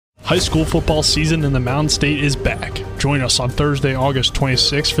High school football season in the Mountain State is back. Join us on Thursday, August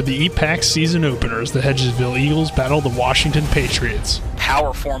 26th for the EPAC season opener as the Hedgesville Eagles battle the Washington Patriots.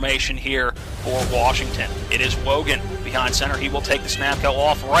 Power formation here for Washington. It is Wogan behind center. He will take the snap, go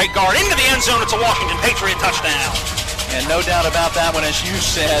off right guard into the end zone. It's a Washington Patriot touchdown. And no doubt about that one, as you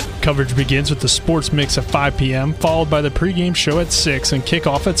said. Coverage begins with the sports mix at 5 p.m., followed by the pregame show at 6 and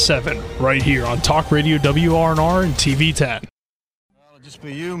kickoff at 7, right here on Talk Radio WRNR and TV 10. Just for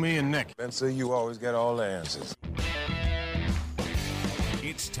you, me, and Nick. And so you always get all the answers.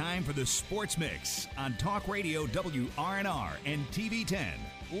 It's time for the Sports Mix on Talk Radio WRNR and TV 10.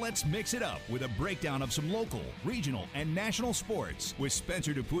 Let's mix it up with a breakdown of some local, regional, and national sports with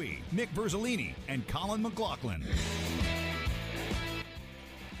Spencer Dupuis, Nick Verzolini, and Colin McLaughlin.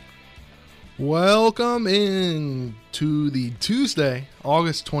 Welcome in to the Tuesday,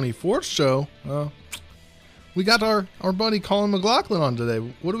 August 24th show. We got our buddy Colin McLaughlin on today.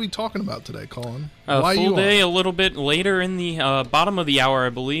 What are we talking about today, Colin? Why full day, a little bit later in the bottom of the hour, I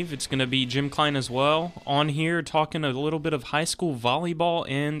believe. It's going to be Jim Klein as well on here talking a little bit of high school volleyball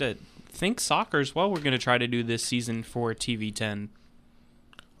and I think soccer as well. We're going to try to do this season for TV 10.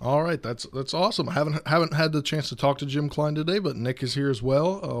 All right, that's awesome. I haven't had the chance to talk to Jim Klein today, but Nick is here as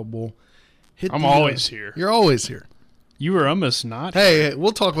well. I'm always here. You're always here. You were almost not. Hey,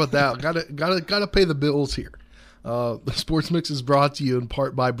 we'll talk about that. Gotta pay the bills here. The Sports Mix is brought to you in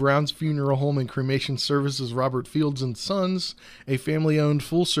part by Brown's Funeral Home and Cremation Services, Robert Fields & Sons, a family-owned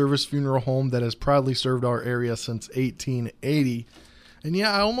full-service funeral home that has proudly served our area since 1880. And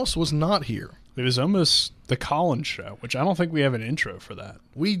yeah, I almost was not here. It was almost the Colin show, which I don't think we have an intro for that.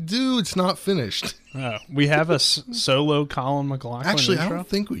 We do. It's not finished. Oh, we have a solo Colin McLaughlin Actually, intro? I don't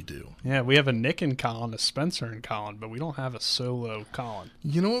think we do. Yeah, we have a Nick and Colin, a Spencer and Colin, but we don't have a solo Colin.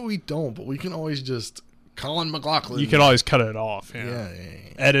 You know what? We don't, but we can always just... Colin McLaughlin. You can always cut it off. Yeah.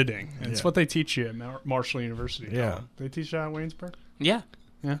 Editing. It's what they teach you at Marshall University. Yeah. Colin. They teach you that at Waynesburg? Yeah.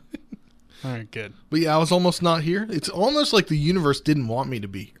 Yeah. All right, good. But yeah, I was almost not here. It's almost like the universe didn't want me to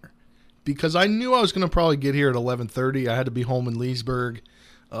be here because I knew I was going to probably get here at 11:30. I had to be home in Leesburg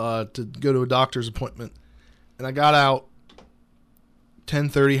to go to a doctor's appointment. And I got out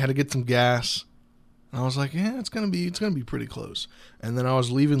 10:30, had to get some gas. And I was like, yeah, it's going to be pretty close. And then I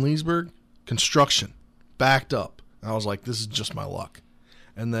was leaving Leesburg, construction. Backed up. I was like, this is just my luck.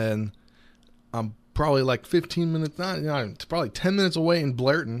 And then I'm probably like 15 minutes, probably 10 minutes away in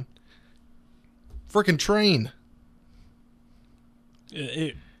Blairton. Freaking train.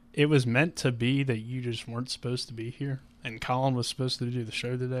 It was meant to be that you just weren't supposed to be here. And Colin was supposed to do the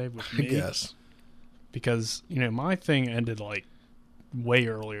show today with me. I guess. Because, my thing ended like way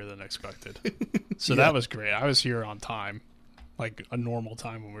earlier than expected. So That was great. I was here on time. Like a normal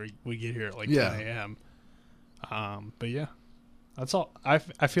time when we get here at like 10 a.m. But yeah, that's all. I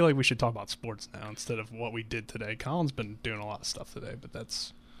feel like we should talk about sports now instead of what we did today. Colin's been doing a lot of stuff today, but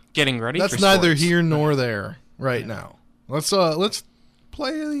that's getting ready. That's for neither sports. here nor there right now. Let's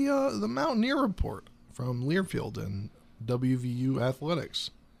play the Mountaineer Report from Learfield and WVU Athletics.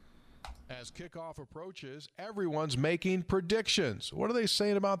 As kickoff approaches, everyone's making predictions. What are they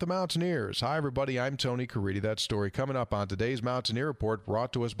saying about the Mountaineers? Hi, everybody. I'm Tony Caridi. That story coming up on today's Mountaineer Report,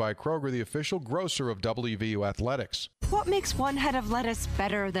 brought to us by Kroger, the official grocer of WVU Athletics. What makes one head of lettuce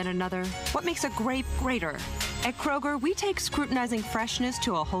better than another? What makes a grape greater? At Kroger, we take scrutinizing freshness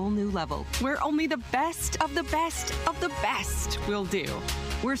to a whole new level, where only the best of the best of the best will do.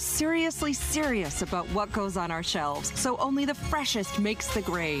 We're seriously serious about what goes on our shelves, so only the freshest makes the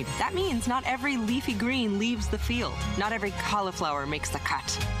grade. That means not every leafy green leaves the field. Not every cauliflower makes the cut.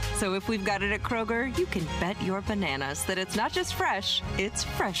 So if we've got it at Kroger, you can bet your bananas that it's not just fresh, it's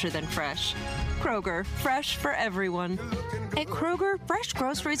fresher than fresh. Kroger, fresh for everyone. At Kroger, fresh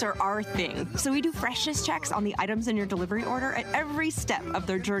groceries are our thing, so we do freshness checks on the items in your delivery order at every step of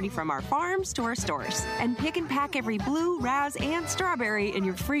their journey from our farms to our stores. And pick and pack every blue, raz, and strawberry in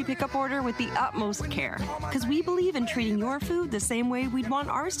your free pickup order with the utmost care. Because we believe in treating your food the same way we'd want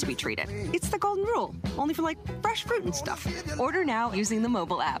ours to be treated. It's the golden rule, only for like fresh fruit and stuff. Order now using the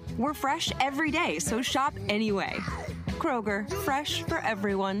mobile app. We're fresh every day, so shop anyway. Kroger, fresh for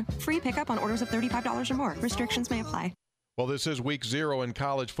everyone. Free pickup on orders of $35 or more. Restrictions may apply. Well, this is week 0 in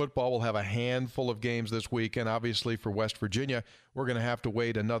college football. We'll have a handful of games this week, and obviously for West Virginia, we're going to have to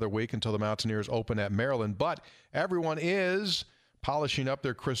wait another week until the Mountaineers open at Maryland. But everyone is polishing up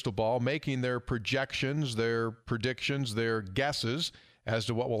their crystal ball, making their projections, their predictions, their guesses as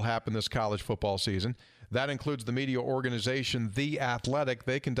to what will happen this college football season. That includes the media organization The Athletic.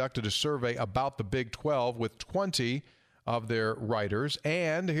 They conducted a survey about the Big 12 with 20 of their writers.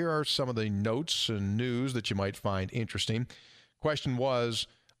 And here are some of the notes and news that you might find interesting. Question was,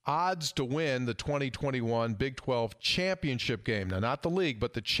 odds to win the 2021 Big 12 championship game. Now, not the league,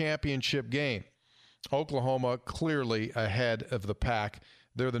 but the championship game. Oklahoma clearly ahead of the pack.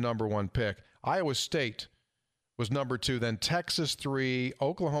 They're the number 1 pick. Iowa State was number 2, then Texas 3,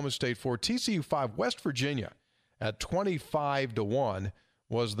 Oklahoma State 4, TCU 5, West Virginia at 25-1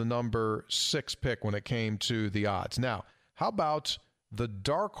 was the number 6 pick when it came to the odds. Now, how about the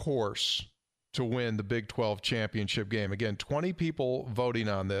dark horse to win the Big 12 championship game? Again, 20 people voting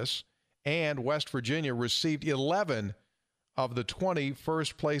on this, and West Virginia received 11 of the 20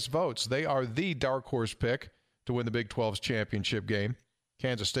 first-place votes. They are the dark horse pick to win the Big 12's championship game.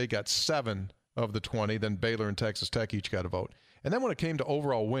 Kansas State got 7 of the 20. Then Baylor and Texas Tech each got a vote. And then when it came to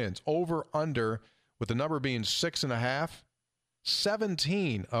overall wins, over-under, with the number being 6.5,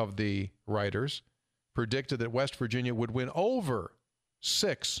 17 of the writers predicted that West Virginia would win over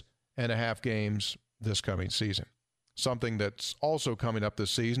 6.5 games this coming season. Something that's also coming up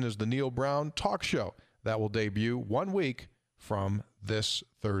this season is the Neil Brown Talk Show. That will debut 1 week from this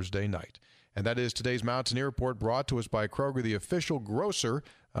Thursday night. And that is today's Mountaineer Report, brought to us by Kroger, the official grocer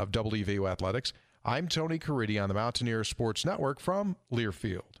of WVU Athletics. I'm Tony Caridi on the Mountaineer Sports Network from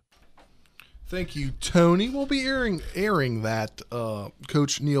Learfield. Thank you, Tony. We'll be airing that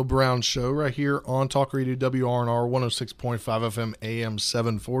Coach Neil Brown show right here on Talk Radio WRNR 106.5 FM AM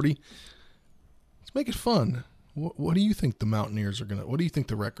 740. Let's make it fun. What do you think the Mountaineers are going to – what do you think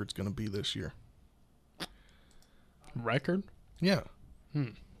the record's going to be this year? Record? Yeah. Well,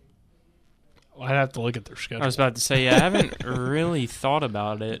 I'd have to look at their schedule. I was about to say, I haven't really thought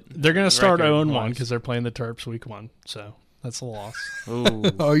about it. They're going to start 0-1 because they're playing the Terps week 1, so that's a loss. Ooh.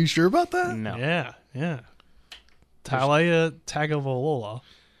 Are you sure about that? No. Yeah. Talaya Tagovailoa.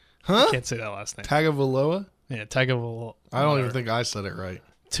 Huh? I can't say that last name. Tagovailoa? Yeah, Tagovailoa. I don't even think I said it right.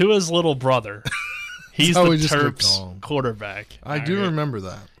 Tua's little brother. He's the Terps quarterback. I do remember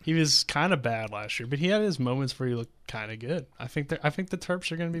that. He was kind of bad last year, but he had his moments where he looked kind of good. I think the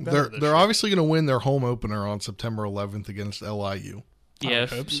Terps are going to be better. They're obviously going to win their home opener on September 11th against LIU. Yeah,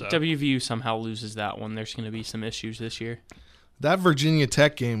 if WVU somehow loses that one, there's going to be some issues this year. That Virginia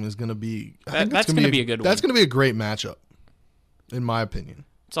Tech game is going to be that's going to be a good one. That's going to be a great matchup, in my opinion.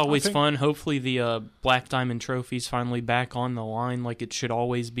 It's always fun. Hopefully the Black Diamond Trophy's finally back on the line like it should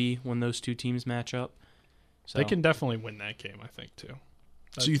always be when those two teams match up. So. They can definitely win that game, I think, too.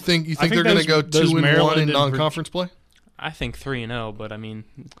 So you think they're going to go 2-1 in non-conference play? I think 3-0, but I mean,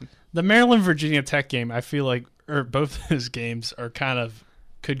 the Maryland Virginia Tech game, I feel like, or both his games are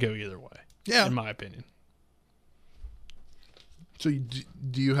could go either way. Yeah, in my opinion. So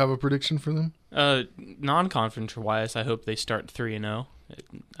do you have a prediction for them? Non-conference wise, I hope they start 3-0.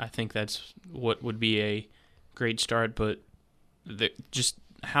 I think that's what would be a great start, but just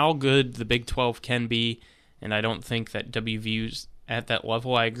how good the Big 12 can be, and I don't think that WVU's at that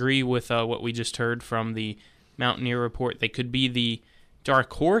level. I agree with what we just heard from the Mountaineer Report. They could be the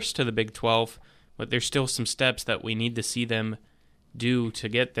dark horse to the Big 12, but there's still some steps that we need to see them do to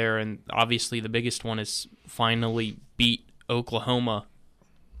get there, and obviously the biggest one is finally beat Oklahoma,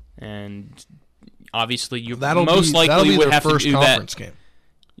 and obviously you most likely would have to do that. Game.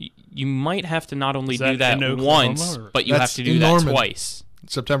 You might have to not only do that once, but you have to do that twice.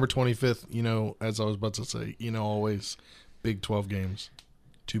 September 25th, as I was about to say, always Big 12 games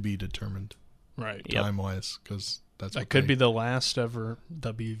to be determined. Right. Time-wise, because that could be the last ever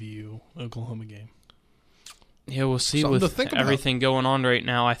WVU Oklahoma game. Yeah, we'll see with everything going on right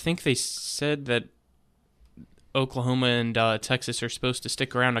now. I think they said that Oklahoma and Texas are supposed to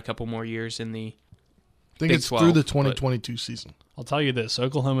stick around a couple more years in the Big 12, through the 2022 season. I'll tell you this,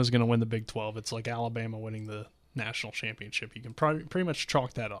 Oklahoma's going to win the Big 12. It's like Alabama winning the national championship. You can pretty much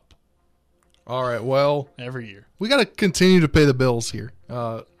chalk that up. All right, well, every year. We got to continue to pay the bills here.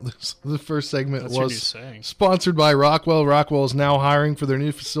 The first segment was sponsored by Rockwell. Rockwell is now hiring for their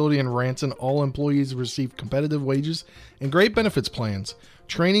new facility in Ranson. All employees receive competitive wages and great benefits plans,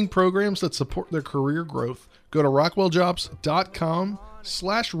 training programs that support their career growth. Go to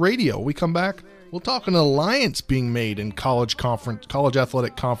rockwelljobs.com/radio. We come back, we'll talk an alliance being made in college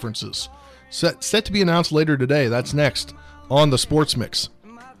athletic conferences. Set to be announced later today. That's next on the Sports Mix.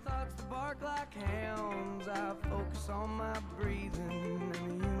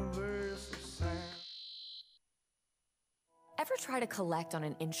 Ever try to collect on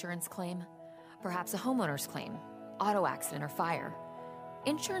an insurance claim? Perhaps a homeowner's claim, auto accident, or fire.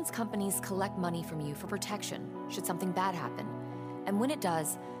 Insurance companies collect money from you for protection should something bad happen. And when it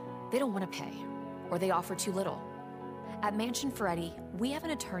does, they don't want to pay, or they offer too little. At Mansion Ferretti, we have an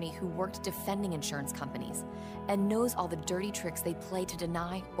attorney who worked defending insurance companies and knows all the dirty tricks they play to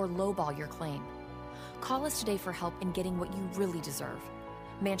deny or lowball your claim. Call us today for help in getting what you really deserve.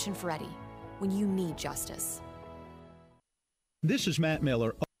 Mansion Ferretti, when you need justice. This is Matt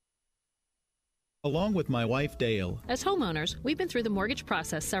Miller, along with my wife, Dale. As homeowners, we've been through the mortgage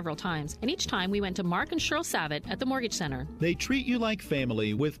process several times, and each time we went to Mark and Cheryl Savitt at the Mortgage Center. They treat you like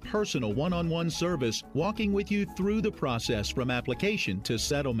family with personal one-on-one service, walking with you through the process from application to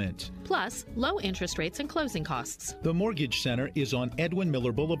settlement. Plus, low interest rates and closing costs. The Mortgage Center is on Edwin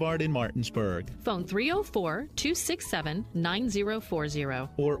Miller Boulevard in Martinsburg. Phone 304-267-9040.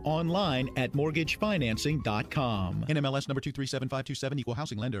 Or online at mortgagefinancing.com. NMLS number 237527, equal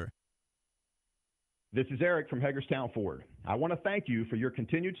housing lender. This is Eric from Hagerstown Ford. I want to thank you for your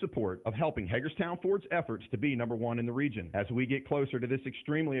continued support of helping Hagerstown Ford's efforts to be number one in the region. As we get closer to this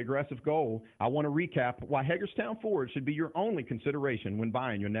extremely aggressive goal, I want to recap why Hagerstown Ford should be your only consideration when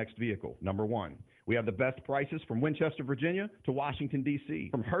buying your next vehicle. Number one, we have the best prices from Winchester, Virginia to Washington, D.C.,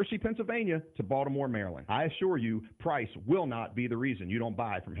 from Hershey, Pennsylvania to Baltimore, Maryland. I assure you, price will not be the reason you don't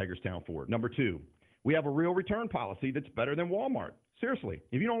buy from Hagerstown Ford. Number two, we have a real return policy that's better than Walmart. Seriously,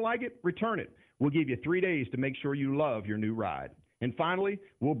 if you don't like it, return it. We'll give you 3 days to make sure you love your new ride. And finally,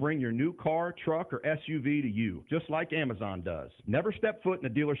 we'll bring your new car, truck, or SUV to you, just like Amazon does. Never step foot in a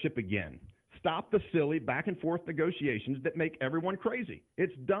dealership again. Stop the silly back-and-forth negotiations that make everyone crazy.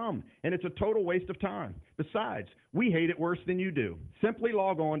 It's dumb, and it's a total waste of time. Besides, we hate it worse than you do. Simply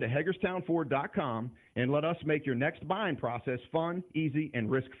log on to HagerstownFord.com and let us make your next buying process fun, easy,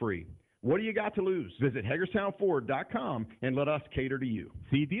 and risk-free. What do you got to lose? Visit HagerstownFord.com and let us cater to you.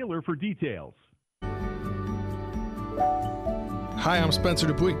 See dealer for details. Hi, I'm Spencer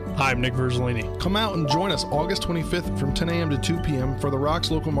Dupuis. Hi, I'm Nick Verzolini. Come out and join us August 25th from 10 a.m. to 2 p.m. for the Rocks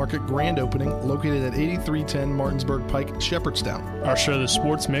Local Market grand opening located at 8310 Martinsburg Pike, Shepherdstown. Our show, The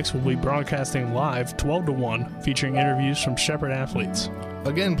Sports Mix, will be broadcasting live 12 to 1, featuring interviews from Shepherd athletes.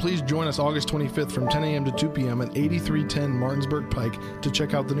 Again, please join us August 25th from 10 a.m. to 2 p.m. at 8310 Martinsburg Pike to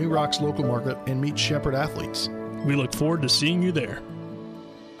check out the new Rocks Local Market and meet Shepherd athletes. We look forward to seeing you there.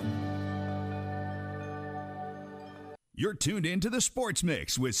 You're tuned in to the Sports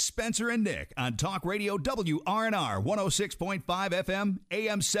Mix with Spencer and Nick on Talk Radio WRNR 106.5 FM,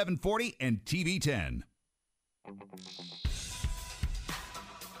 AM 740, and TV 10.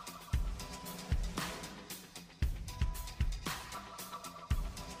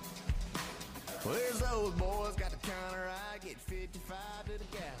 Where's those boys got the counter? I get 55 to the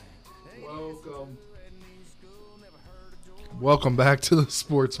gallon. Welcome back to the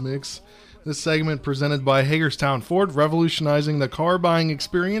Sports Mix. This segment presented by Hagerstown Ford, revolutionizing the car buying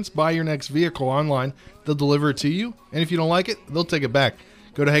experience. Buy your next vehicle online. They'll deliver it to you. And if you don't like it, they'll take it back.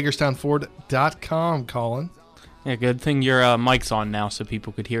 Go to HagerstownFord.com, Colin. Yeah, good thing your mic's on now so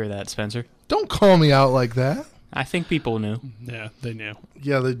people could hear that, Spencer. Don't call me out like that. I think people knew. Yeah, they knew.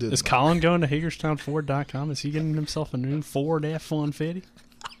 Yeah, they did. Is Colin going to HagerstownFord.com? Is he getting himself a new Ford F-150?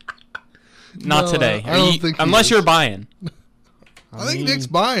 Not today. I don't think unless you're buying. I think Nick's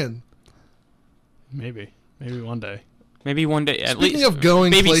buying. Maybe one day. Maybe one day. At Speaking least, of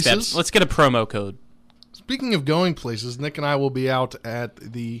going baby places, steps. Let's get a promo code. Speaking of going places, Nick and I will be out at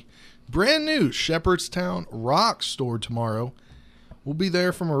the brand new Shepherdstown Rock store tomorrow. We'll be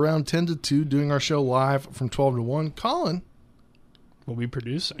there from around 10 to 2 doing our show live from 12 to 1. Colin will be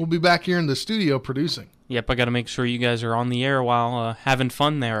producing. We'll be back here in the studio producing. Yep, I got to make sure you guys are on the air while having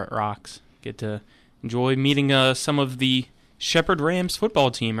fun there at Rocks. Get to enjoy meeting some of the Shepherd Rams football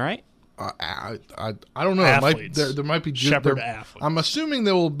team, right? I don't know. There might be Shepherd athletes. I'm assuming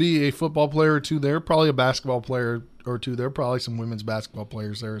there will be a football player or two there, probably a basketball player or two there, probably some women's basketball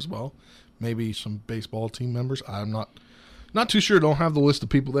players there as well, maybe some baseball team members. I'm not too sure. Don't have the list of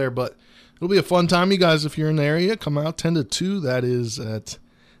people there, but it'll be a fun time. You guys, if you're in the area, come out 10 to 2. That is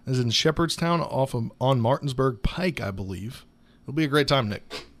in Shepherdstown on Martinsburg Pike, I believe. It'll be a great time,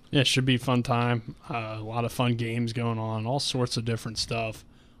 Nick. Yeah, it should be a fun time. A lot of fun games going on, all sorts of different stuff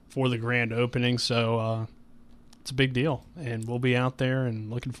for the grand opening. So it's a big deal, and we'll be out there and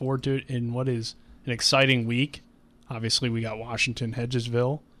looking forward to it in what is an exciting week. Obviously, we got Washington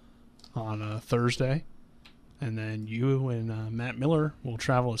Hedgesville on Thursday, and then you and Matt Miller will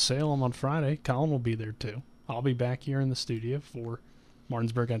travel to Salem on Friday. Colin will be there too. I'll be back here in the studio for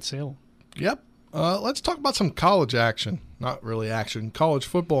Martinsburg at Salem. Yep. Let's talk about some college action. Not really action. College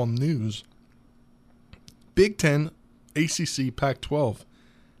football news. Big Ten, ACC, Pac-12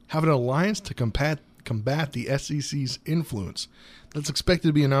 have an alliance to combat the SEC's influence. That's expected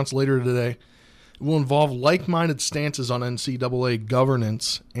to be announced later today. It will involve like-minded stances on NCAA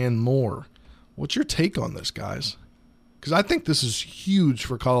governance and more. What's your take on this, guys? Because I think this is huge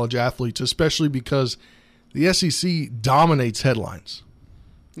for college athletes, especially because the SEC dominates headlines.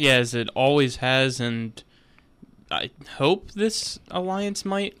 Yeah, as it always has, and I hope this alliance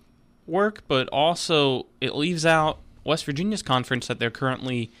might work, but also it leaves out West Virginia's conference that they're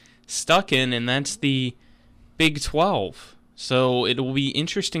currently stuck in, and that's the Big 12. So it will be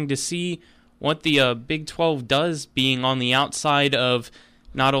interesting to see what the Big 12 does, being on the outside of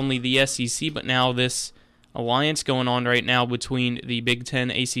not only the SEC, but now this alliance going on right now between the Big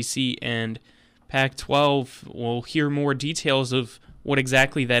 10, ACC, and Pac-12. We'll hear more details of what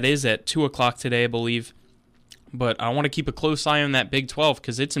exactly that is at 2 o'clock today, I believe. But I want to keep a close eye on that Big 12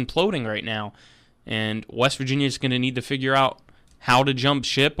 because it's imploding right now. And West Virginia is going to need to figure out how to jump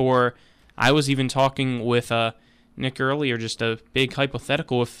ship. Or I was even talking with Nick earlier, just a big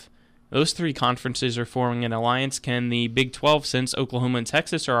hypothetical. If those three conferences are forming an alliance, can the Big 12, since Oklahoma and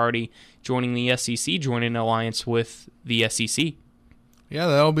Texas are already joining the SEC, join an alliance with the SEC? Yeah,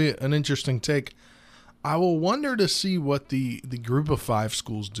 that'll be an interesting take. I will wonder to see what the group of 5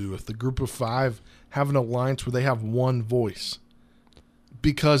 schools do. If the group of 5 have an alliance where they have one voice.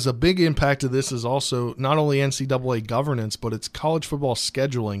 Because a big impact of this is also not only NCAA governance, but it's college football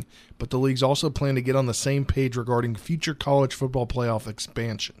scheduling. But the leagues also plan to get on the same page regarding future college football playoff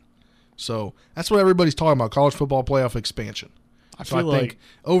expansion. So that's what everybody's talking about, college football playoff expansion. I think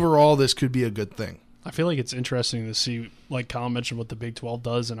overall this could be a good thing. I feel like it's interesting to see, like Colin mentioned, what the Big 12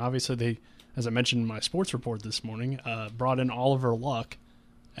 does. And obviously they, as I mentioned in my sports report this morning, brought in Oliver Luck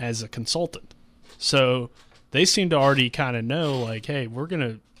as a consultant. So they seem to already kind of know, like, hey, we're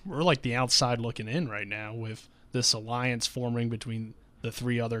like the outside looking in right now with this alliance forming between the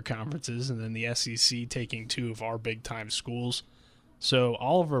 3 other conferences and then the SEC taking 2 of our big-time schools. So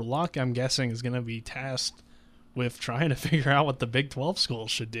Oliver Luck, I'm guessing, is going to be tasked with trying to figure out what the Big 12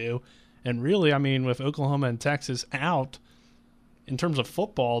 schools should do. And really, I mean, with Oklahoma and Texas out, in terms of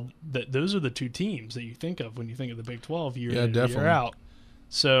football, those are the 2 teams that you think of when you think of the Big 12 year in and year out.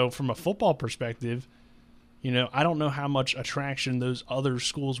 So from a football perspective, I don't know how much attraction those other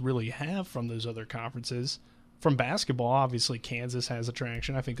schools really have from those other conferences. From basketball, obviously Kansas has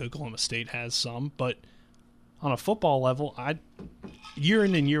attraction. I think Oklahoma State has some. But on a football level, year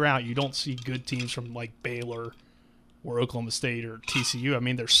in and year out, you don't see good teams from like Baylor or Oklahoma State or TCU. I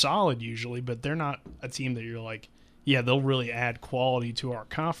mean, they're solid usually, but they're not a team that you're like, yeah, they'll really add quality to our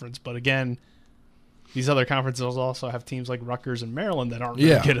conference. But again, these other conferences also have teams like Rutgers and Maryland that aren't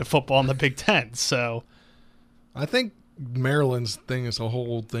really good at football in the Big Ten. So I think Maryland's thing is a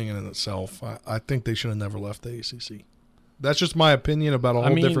whole thing in itself. I think they should have never left the ACC. That's just my opinion about a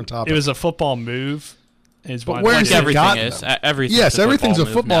whole different topic. It was a football move. But where's it gotten them? Everything's a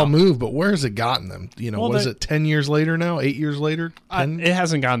football move, but where has it gotten them? What is it, 10 years later now, 8 years later? It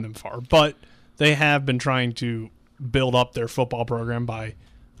hasn't gotten them far, but they have been trying to build up their football program by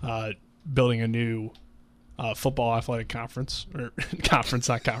building a new football athletic conference, or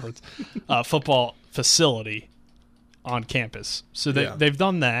football facility on campus. So they've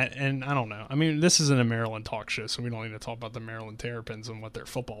done that, and I don't know. I mean, this isn't a Maryland talk show, so we don't need to talk about the Maryland Terrapins and what their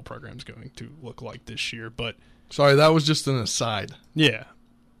football program is going to look like this year. But sorry, that was just an aside. Yeah.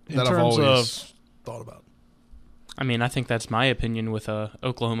 That I've always thought about. I mean, I think that's my opinion with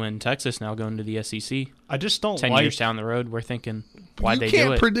Oklahoma and Texas now going to the SEC. I just don't 10 years down the road, we're thinking, why'd they do it? You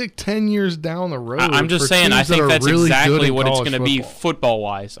can't predict 10 years down the road. I'm just saying, I think that's really exactly what it's going to be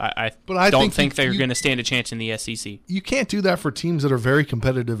football-wise. I don't think they're going to stand a chance in the SEC. You can't do that for teams that are very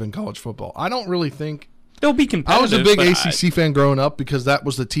competitive in college football. I don't really think they'll be competitive. I was a big ACC fan growing up because that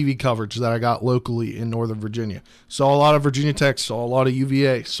was the TV coverage that I got locally in Northern Virginia. Saw a lot of Virginia Tech, saw a lot of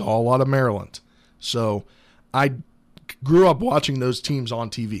UVA, saw a lot of Maryland. So I grew up watching those teams on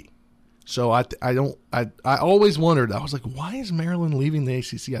TV. So I always wondered, I was like, why is Maryland leaving the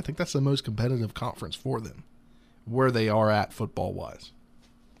ACC? I think that's the most competitive conference for them, where they are at football-wise.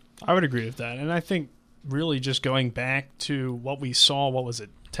 I would agree with that. And I think really just going back to what we saw,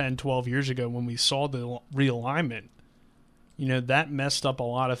 10, 12 years ago when we saw the realignment, that messed up a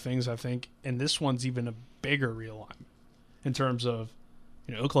lot of things, I think. And this one's even a bigger realignment in terms of,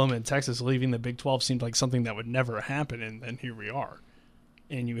 Oklahoma and Texas leaving the Big 12 seemed like something that would never happen, and here we are.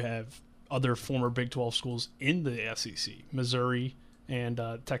 And you have other former Big 12 schools in the SEC, Missouri and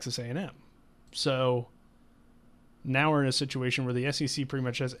Texas A&M. So now we're in a situation where the SEC pretty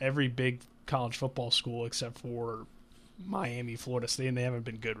much has every big college football school except for Miami, Florida State, and they haven't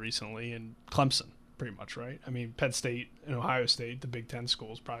been good recently, and Clemson, pretty much, right? I mean, Penn State and Ohio State, the Big Ten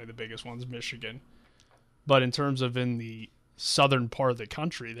schools, probably the biggest ones, Michigan. But in terms of in the southern part of the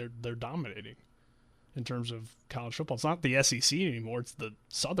country, they're dominating in terms of college football. It's not the SEC anymore; it's the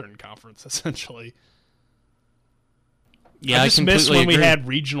Southern Conference essentially. Yeah, I just miss when agree. we had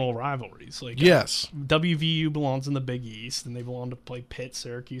regional rivalries. Like yes, WVU belongs in the Big East, and they belong to play Pitt,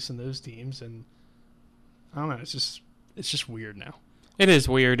 Syracuse, and those teams. And I don't know. It's just weird now. It is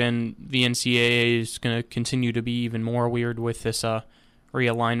weird, and the NCAA is going to continue to be even more weird with this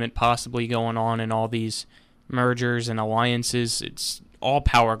realignment possibly going on and all these mergers and alliances. It's all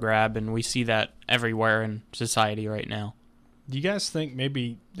power grab, and we see that everywhere in society right now. Do you guys think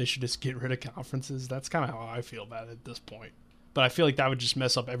maybe they should just get rid of conferences? That's kind of how I feel about it at this point. But I feel like that would just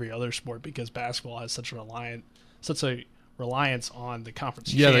mess up every other sport because basketball has such a reliance on the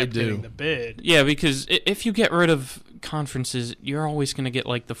conference champ getting the bid. Yeah, because if you get rid of conferences, you're always going to get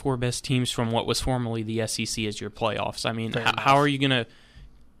like the 4 best teams from what was formerly the SEC as your playoffs. I mean, how are you going to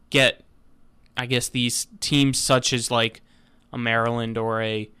get, I guess, these teams such as like a Maryland or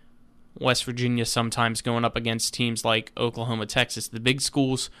a West Virginia sometimes going up against teams like Oklahoma, Texas? The big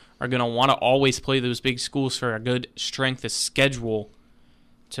schools are going to want to always play those big schools for a good strength of schedule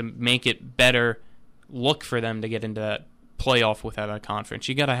to make it better look for them to get into that playoff without a conference.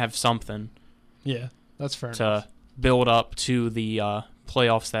 You got to have something. Yeah, that's fair to enough. Build up to the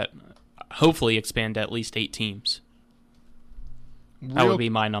playoffs that hopefully expand to at least 8 teams. That would be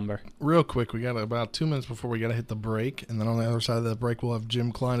my number. Real quick, we got about 2 minutes before we got to hit the break, and then on the other side of the break, we'll have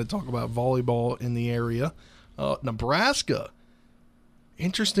Jim Klein to talk about volleyball in the area. Nebraska,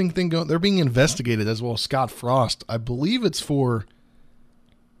 interesting thing going. They're being investigated as well as Scott Frost. I believe it's for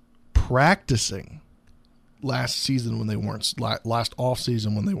practicing last season when they weren't last off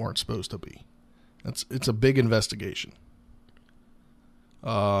season when they weren't supposed to be. It's a big investigation.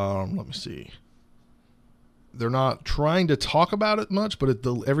 Let me see. They're not trying to talk about it much, but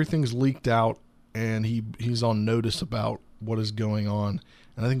everything's leaked out, and he's on notice about what is going on.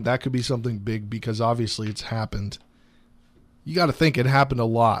 And I think that could be something big because obviously it's happened. You got to think it happened a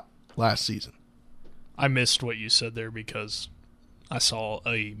lot last season. I missed what you said there because I saw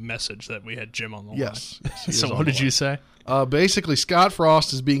a message that we had Jim on the line. Yes. So what did you say? Basically, Scott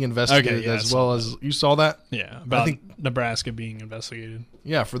Frost is being investigated as well as you saw that. Yeah, about Nebraska being investigated.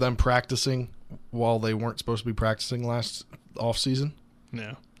 Yeah, for them practicing while they weren't supposed to be practicing last off season.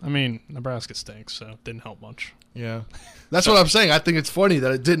 Yeah, I mean Nebraska stinks, so it didn't help much. Yeah, that's what I'm saying. I think it's funny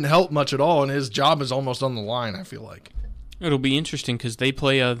that it didn't help much at all, and his job is almost on the line. I feel like it'll be interesting because they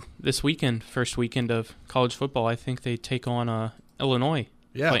play this weekend, first weekend of college football. I think they take on Illinois,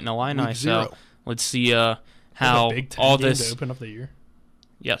 fighting Illini. So let's see how all this to open up the year.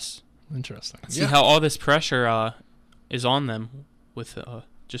 Yes, interesting. See how all this pressure is on them with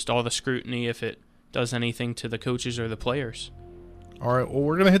just all the scrutiny. If it does anything to the coaches or the players. All right. Well,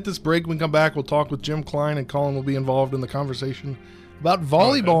 we're gonna hit this break. When we come back, we'll talk with Jim Klein, and Colin will be involved in the conversation about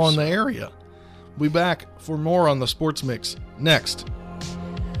volleyball in the area. We'll be back for more on the Sports Mix next.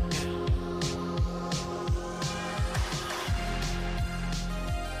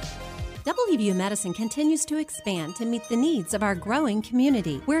 WVU Medicine continues to expand to meet the needs of our growing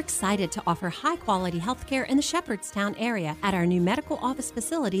community. We're excited to offer high-quality healthcare in the Shepherdstown area at our new medical office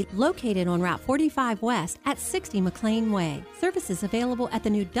facility located on Route 45 West at 60 McLean Way. Services available at the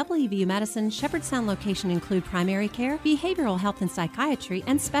new WVU Medicine Shepherdstown location include primary care, behavioral health and psychiatry,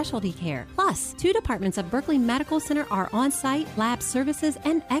 and specialty care. Plus, 2 departments of Berkeley Medical Center are on-site, lab services,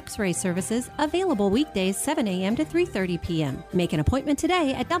 and x-ray services available weekdays 7 a.m. to 3:30 p.m. Make an appointment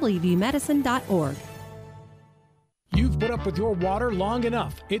today at WVUMedicine.org. You've put up with your water long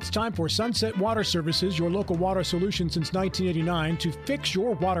enough. It's time for Sunset Water Services, your local water solution since 1989, to fix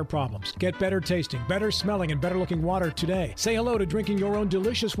your water problems. Get better tasting, better smelling, and better looking water today. Say hello to drinking your own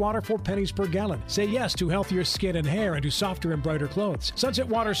delicious water for pennies per gallon. Say yes to healthier skin and hair and to softer and brighter clothes. Sunset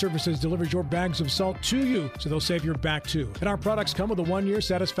Water Services delivers your bags of salt to you, so they'll save your back too. And our products come with a 1-year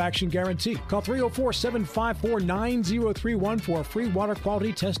satisfaction guarantee. Call 304-754-9031 for a free water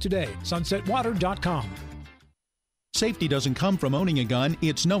quality test today. SunsetWater.com. Safety doesn't come from owning a gun,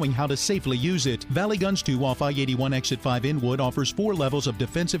 it's knowing how to safely use it. Valley Guns 2 off I-81 Exit 5 Inwood offers 4 levels of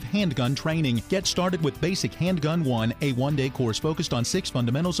defensive handgun training. Get started with Basic Handgun 1, a 1-day course focused on 6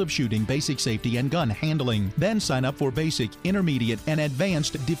 fundamentals of shooting, basic safety, and gun handling. Then sign up for basic, intermediate, and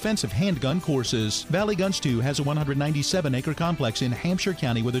advanced defensive handgun courses. Valley Guns 2 has a 197-acre complex in Hampshire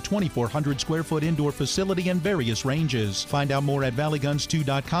County with a 2,400-square-foot indoor facility and various ranges. Find out more at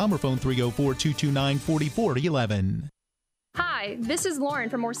valleyguns2.com or phone 304-229-4411. Hi, this is Lauren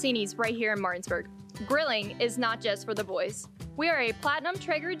from Orsini's right here in Martinsburg. Grilling is not just for the boys. We are a Platinum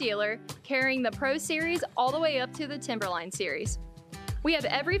Traeger dealer carrying the Pro Series all the way up to the Timberline Series. We have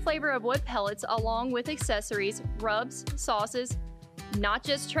every flavor of wood pellets along with accessories, rubs, sauces. Not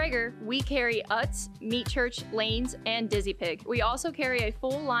just Traeger, we carry Utz, Meat Church, Lanes, and Dizzy Pig. We also carry a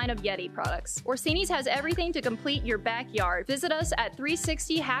full line of Yeti products. Orsini's has everything to complete your backyard. Visit us at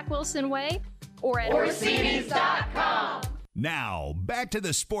 360 Hack Wilson Way or at Orsini's.com. Now, back to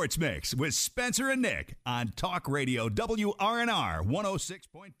the Sports Mix with Spencer and Nick on Talk Radio WRNR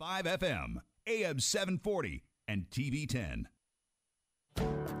 106.5 FM, AM 740, and TV 10.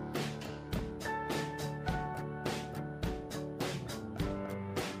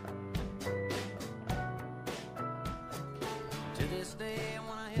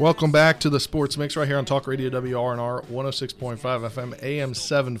 Welcome back to the Sports Mix right here on Talk Radio WRNR 106.5 FM, AM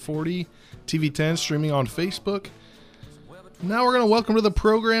 740, TV 10, streaming on Facebook. Now we're going to welcome to the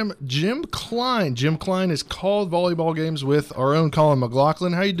program Jim Klein. Jim Klein has called volleyball games with our own Colin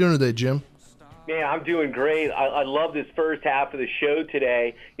McLaughlin. How you doing today, Jim? Man, I'm doing great. I love this first half of the show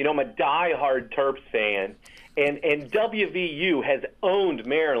today. You know, I'm a diehard Terps fan, and WVU has owned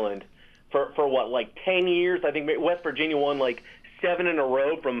Maryland for what, like 10 years? I think West Virginia won like 7 in a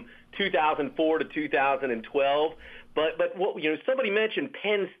row from 2004 to 2012. But what, you know, somebody mentioned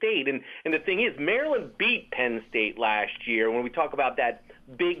Penn State, and the thing is, Maryland beat Penn State last year when we talk about that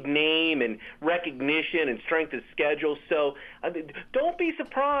big name and recognition and strength of schedule. So don't be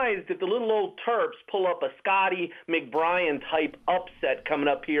surprised if the little old Terps pull up a Scotty McBrien-type upset coming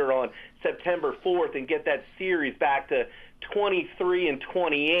up here on September 4th and get that series back to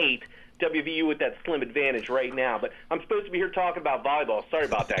 23-28. WVU with that slim advantage right now. But I'm supposed to be here talking about volleyball. Sorry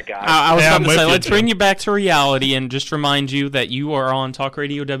about that, guys. I was about to say, let's bring you back to reality and just remind you that you are on Talk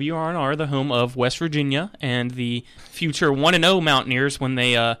Radio WRNR, the home of West Virginia and the future 1-0 Mountaineers when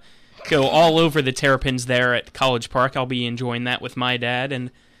they go all over the Terrapins there at College Park. I'll be enjoying that with my dad,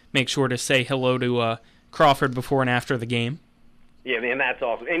 and make sure to say hello to Crawford before and after the game. Yeah, man, that's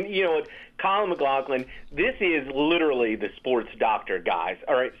awesome. And you know what, Colin McLaughlin, this is literally the sports doctor, guys.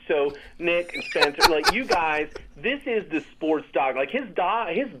 All right, so Nick and Spencer, like you guys, this is the sports doctor. Like his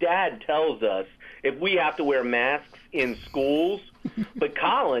dad tells us if we have to wear masks in schools, but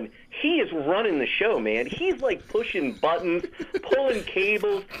Colin, he is running the show, man. He's like pushing buttons, pulling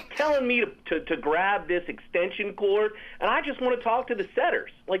cables, telling me to grab this extension cord, and I just want to talk to the setters.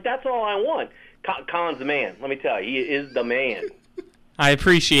 Like that's all I want. Colin's the man. Let me tell you, he is the man. I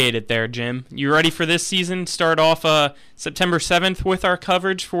appreciate it there, Jim. You ready for this season? Start off September 7th with our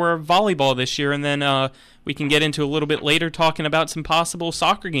coverage for volleyball this year, and then we can get into a little bit later talking about some possible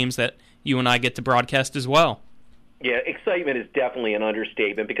soccer games that you and I get to broadcast as well. Yeah, excitement is definitely an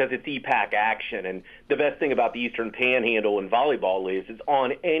understatement because it's EPAC action, and the best thing about the Eastern Panhandle in volleyball is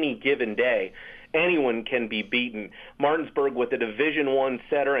on any given day, anyone can be beaten. Martinsburg with a Division I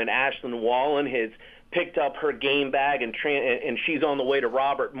setter, and Ashlyn Wallen has picked up her game bag, and she's on the way to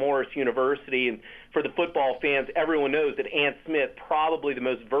Robert Morris University. And for the football fans, everyone knows that Ant Smith, probably the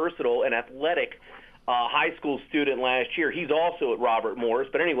most versatile and athletic high school student last year, he's also at Robert Morris.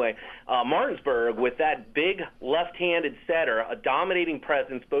 But anyway, Martinsburg with that big left-handed setter, a dominating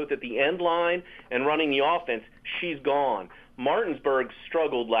presence both at the end line and running the offense, she's gone. Martinsburg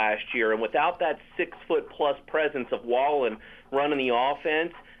struggled last year, and without that 6-foot-plus presence of Wallen running the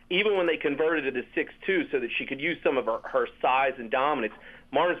offense, even when they converted it to 6'2" so that she could use some of her size and dominance,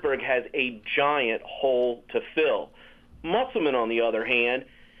 Martinsburg has a giant hole to fill. Musselman, on the other hand,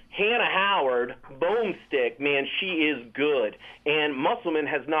 Hannah Howard, boomstick, man, she is good. And Musselman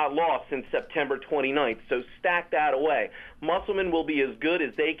has not lost since September 29th, so stack that away. Musselman will be as good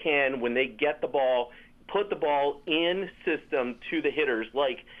as they can when they get the ball, put the ball in system to the hitters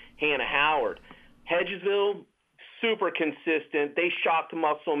like Hannah Howard. Hedgesville, super consistent. They shocked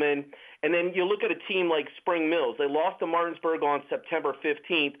Musselman. And then you look at a team like Spring Mills. They lost to Martinsburg on September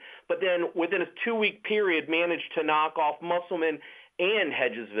 15th, but then within a 2-week period managed to knock off Musselman and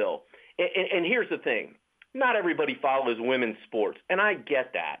Hedgesville. And here's the thing. Not everybody follows women's sports, and I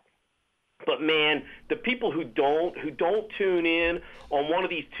get that. But, man, the people who don't tune in on one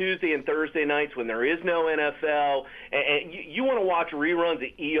of these Tuesday and Thursday nights when there is no NFL, and you want to watch reruns of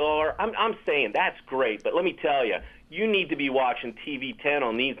ER, I'm saying that's great. But let me tell you, you need to be watching TV 10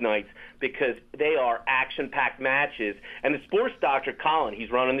 on these nights because they are action-packed matches. And the sports doctor, Colin, he's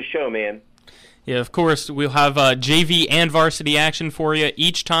running the show, man. Yeah, of course, we'll have JV and varsity action for you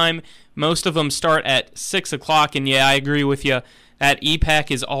each time. Most of them start at 6 o'clock, and, yeah, I agree with you. That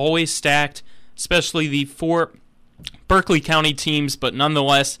EPAC is always stacked, especially the 4 Berkeley County teams, but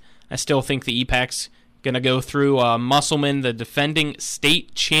nonetheless, I still think the EPAC's going to go through. Musselman, the defending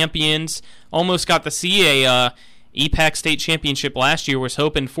state champions, almost got to see a EPAC state championship last year, was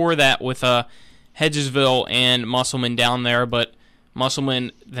hoping for that with Hedgesville and Musselman down there, but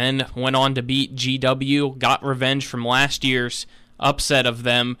Musselman then went on to beat GW, got revenge from last year's upset of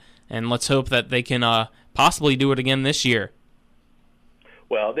them, and let's hope that they can possibly do it again this year.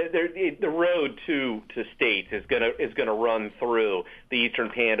 Well, the road to states is gonna run through the Eastern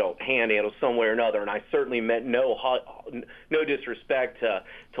Panhandle somewhere or another, and I certainly meant no disrespect to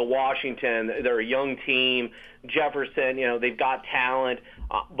Washington. They're a young team. Jefferson, they've got talent,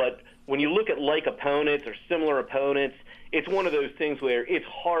 but when you look at like opponents or similar opponents, it's one of those things where it's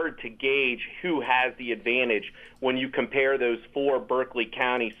hard to gauge who has the advantage when you compare those 4 Berkeley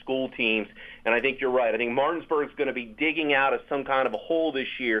County school teams. And I think you're right. I think Martinsburg's going to be digging out of some kind of a hole this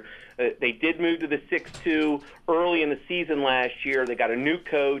year. They did move to the 6-2 early in the season last year. They got a new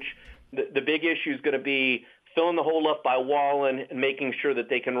coach. The big issue is going to be filling the hole up by Wallen and making sure that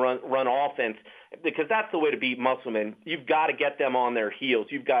they can run offense, because that's the way to beat Musselman. You've got to get them on their heels.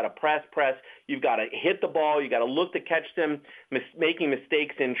 You've got to press. You've got to hit the ball. You've got to look to catch them making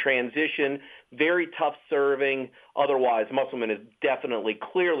mistakes in transition. Very tough serving. Otherwise, Musselman has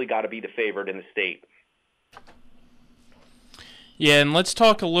clearly got to be the favorite in the state. Yeah, and let's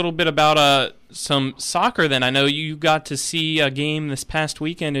talk a little bit about some soccer then. I know you got to see a game this past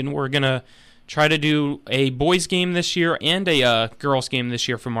weekend, and we're going to try to do a boys game this year and a girls game this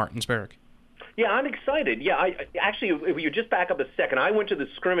year for Martinsburg. Yeah, I'm excited. Yeah, actually, if you just back up a second, I went to the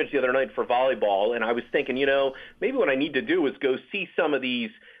scrimmage the other night for volleyball, and I was thinking, maybe what I need to do is go see some of these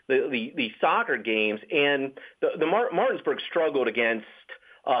soccer games. And the Martinsburg struggled against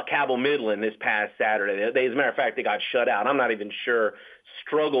Cabell Midland this past Saturday. As a matter of fact, they got shut out. I'm not even sure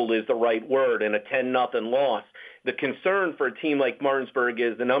struggled is the right word in a 10-0 loss. The concern for a team like Martinsburg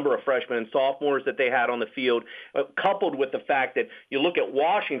is the number of freshmen and sophomores that they had on the field, coupled with the fact that you look at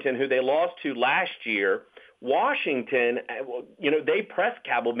Washington, who they lost to last year. Washington, they pressed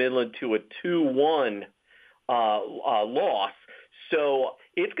Cabell Midland to a 2-1 loss. So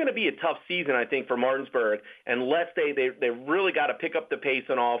it's going to be a tough season, I think, for Martinsburg, unless they really got to pick up the pace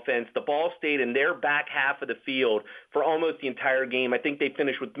on offense. The ball stayed in their back half of the field for almost the entire game. I think they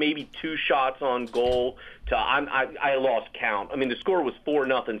finished with maybe 2 shots on goal. I lost count. I mean, the score was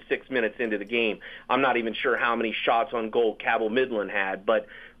 4-0 6 minutes into the game. I'm not even sure how many shots on goal Cabell Midland had, but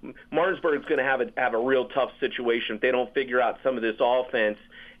Martinsburg's going to have a real tough situation if they don't figure out some of this offense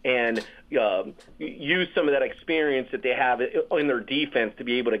and use some of that experience that they have in their defense to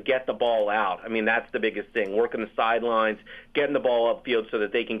be able to get the ball out. I mean, that's the biggest thing, working the sidelines, getting the ball upfield so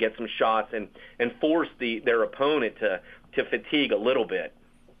that they can get some shots and force their opponent to fatigue a little bit.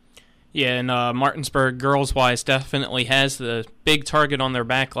 Yeah, and Martinsburg, girls-wise, definitely has the big target on their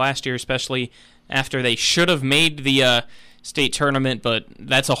back last year, especially after they should have made the state tournament, but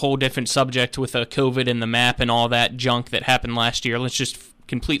that's a whole different subject with COVID and the map and all that junk that happened last year. Let's just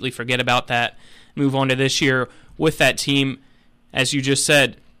completely forget about that. Move on to this year with that team. As you just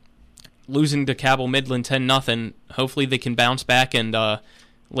said, losing to Cabell Midland 10-0. Hopefully they can bounce back and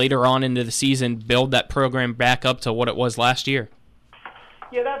later on into the season build that program back up to what it was last year.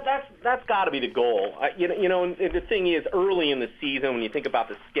 Yeah, that's got to be the goal. And the thing is, early in the season, when you think about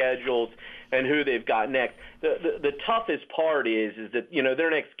the schedules and who they've got next, the toughest part is that their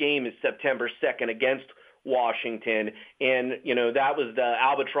next game is September 2nd against Washington, and that was the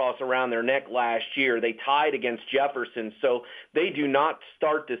albatross around their neck last year. They tied against Jefferson, so they do not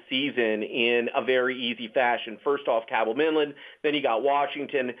start the season in a very easy fashion. First off, Cabell Midland, then you got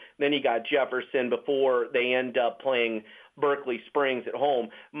Washington, then you got Jefferson before they end up playing Berkeley Springs at home.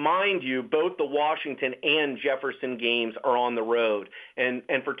 Mind you, both the Washington and Jefferson games are on the road. And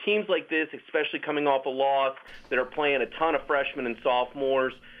for teams like this, especially coming off a loss that are playing a ton of freshmen and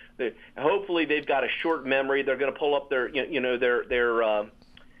sophomores, hopefully they've got a short memory. They're going to pull up their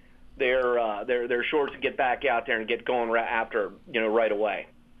shorts and get back out there and get going right away.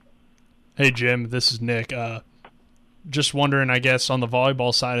 Hey Jim, this is Nick. Just wondering, I guess on the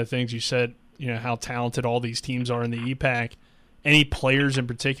volleyball side of things, you said how talented all these teams are in the EPAC. Any players in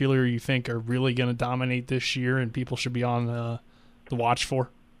particular you think are really going to dominate this year and people should be on the watch for?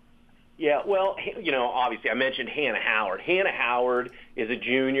 Yeah, well, obviously I mentioned Hannah Howard. Hannah Howard is a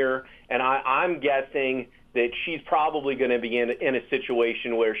junior, and I'm guessing that she's probably going to be in a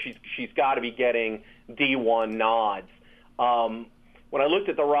situation where she's got to be getting D1 nods. When I looked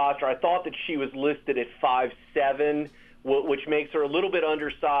at the roster, I thought that she was listed at 5'7", which makes her a little bit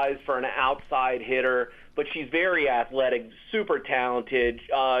undersized for an outside hitter, but she's very athletic, super talented.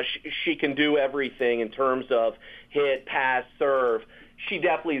 She can do everything in terms of hit, pass, serve. She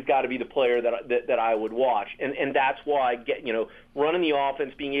definitely has got to be the player that I would watch, and that's why running the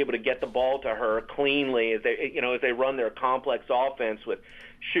offense, being able to get the ball to her cleanly as they run their complex offense with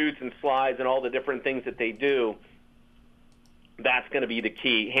shoots and slides and all the different things that they do. That's going to be the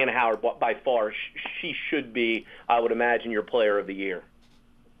key. Hannah Howard, by far, she should be, I would imagine, your player of the year.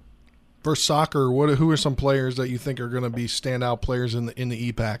 For soccer, who are some players that you think are going to be standout players in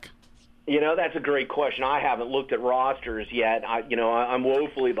the EPAC? That's a great question. I haven't looked at rosters yet. I'm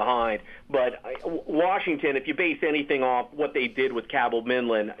woefully behind. But Washington, if you base anything off what they did with Cabell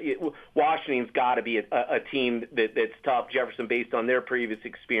Midland, Washington's got to be a team that's tough, Jefferson, based on their previous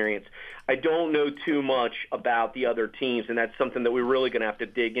experience. I don't know too much about the other teams, and that's something that we're really going to have to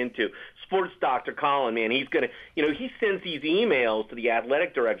dig into. Sports Dr. Colin, man, he's going to, he sends these emails to the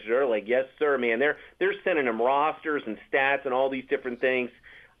athletic directors. They're like, yes, sir, man. They're sending him rosters and stats and all these different things.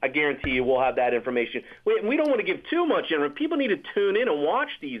 I guarantee you we'll have that information. We don't want to give too much in. People need to tune in and watch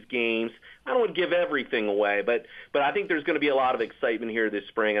these games. I don't want to give everything away, but I think there's going to be a lot of excitement here this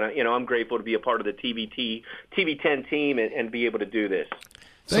spring, and I'm grateful to be a part of the TV10 team and be able to do this.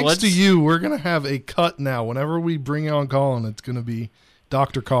 Thanks to you, we're going to have a cut now. Whenever we bring on Colin, it's going to be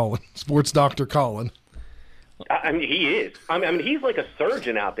Dr. Colin, Sports Dr. Colin. I mean, he is. I mean, he's like a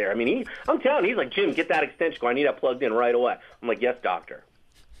surgeon out there. I mean, I'm telling you, he's like, Jim, get that extension cord. I need that plugged in right away. I'm like, yes, doctor.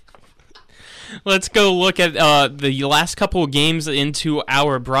 Let's go look at the last couple of games into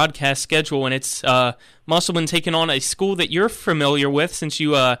our broadcast schedule, and it's Musselman taking on a school that you're familiar with since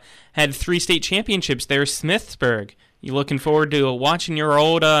you had 3 state championships there, Smithsburg. You looking forward to watching your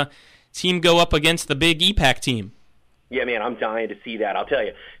old team go up against the big EPAC team? Yeah, man, I'm dying to see that. I'll tell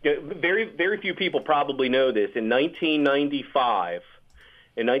you, very, very few people probably know this. In 1995,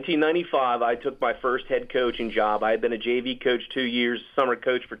 I took my first head coaching job. I had been a JV coach 2 years, summer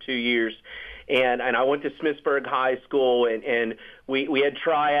coach for 2 years. And I went to Smithsburg High School, and we had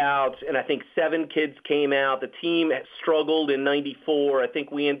tryouts, and I think 7 kids came out. The team struggled in 94. I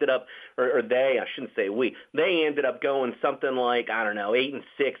think we ended up, or they, I shouldn't say we, they ended up going something like, 8-6,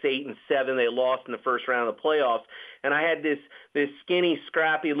 8-7. They lost in the first round of the playoffs. And I had this skinny,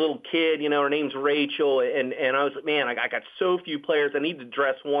 scrappy little kid, her name's Rachel, and I was like, man, I got so few players. I need to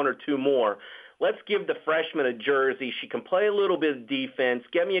dress 1 or 2 more. Let's give the freshman a jersey. She can play a little bit of defense,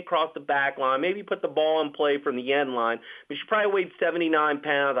 get me across the back line, maybe put the ball in play from the end line. I mean, she probably weighed 79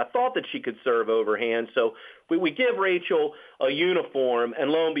 pounds. I thought that she could serve overhand. So we give Rachel a uniform,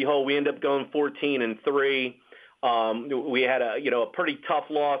 and lo and behold, we end up going 14-3. We had a pretty tough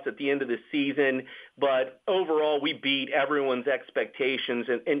loss at the end of the season, but overall we beat everyone's expectations.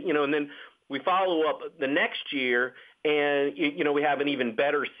 And then we follow up the next year, and, we have an even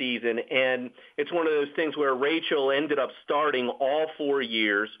better season. And it's one of those things where Rachel ended up starting all 4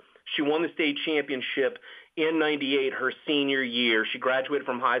 years. She won the state championship in 98, her senior year. She graduated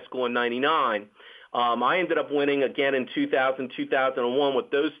from high school in 99. I ended up winning again in 2000, 2001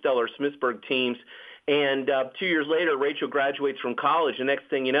 with those stellar Smithsburg teams. And 2 years later, Rachel graduates from college. The next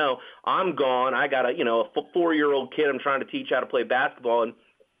thing you know, I'm gone. I got a 4-year-old kid I'm trying to teach how to play basketball.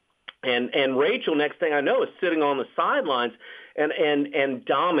 And Rachel, next thing I know, is sitting on the sidelines and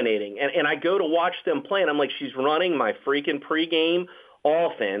dominating. And I go to watch them play, and I'm like, she's running my freaking pregame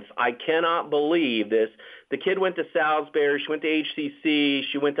offense. I cannot believe this. The kid went to Salisbury. She went to HCC.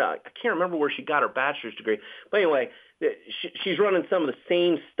 She went to, I can't remember where she got her bachelor's degree. But anyway, she's running some of the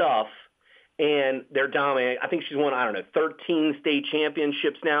same stuff, and they're dominating. I think she's won, 13 state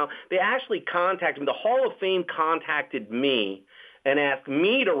championships now. They actually contacted me. The Hall of Fame contacted me and asked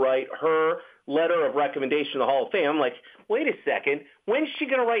me to write her letter of recommendation to the Hall of Fame. I'm like, wait a second, when's she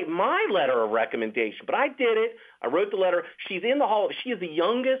going to write my letter of recommendation? But I did it. I wrote the letter. She's in the Hall. She is the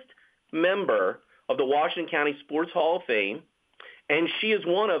youngest member of the Washington County Sports Hall of Fame, and she is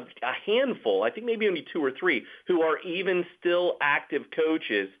one of a handful, I think maybe only 2 or 3, who are even still active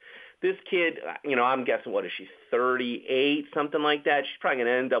coaches. This kid, I'm guessing, what is she, 38, something like that? She's probably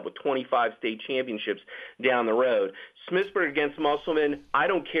going to end up with 25 state championships down the road. Smithsburg against Musselman, I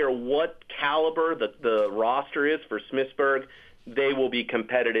don't care what caliber the roster is for Smithsburg, they will be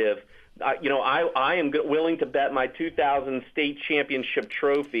competitive. I am willing to bet my 2000 state championship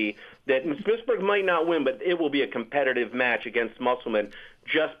trophy that Smithsburg might not win, but it will be a competitive match against Musselman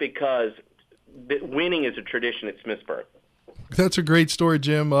just because winning is a tradition at Smithsburg. That's a great story,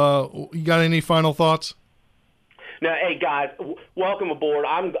 Jim. You got any final thoughts? Now, hey, guys, welcome aboard.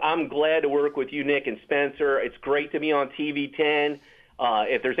 I'm glad to work with you, Nick and Spencer. It's great to be on TV10.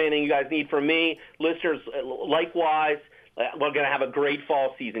 If there's anything you guys need from me, listeners, likewise, we're going to have a great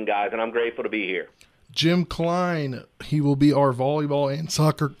fall season, guys, and I'm grateful to be here. Jim Klein, he will be our volleyball and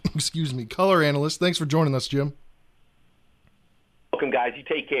soccer, color analyst. Thanks for joining us, Jim. Welcome, guys. You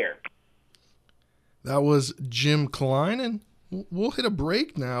take care. That was Jim Klein, and we'll hit a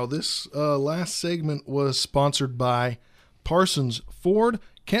break now. This last segment was sponsored by Parsons Ford,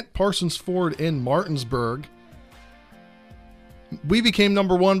 Kent Parsons Ford in Martinsburg. We became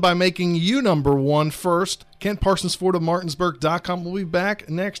number one by making you number one first. Kent Parsons Ford of Martinsburg.com. We'll be back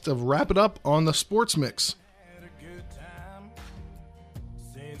next to wrap it up on the Sports Mix.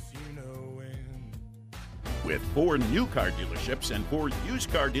 With 4 new car dealerships and 4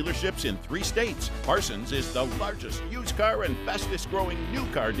 used car dealerships in 3 states, Parsons is the largest used car and fastest growing new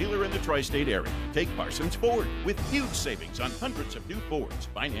car dealer in the tri-state area. Take Parsons Ford with huge savings on hundreds of new Fords,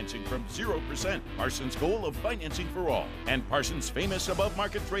 financing from 0%, Parsons' goal of financing for all, and Parsons' famous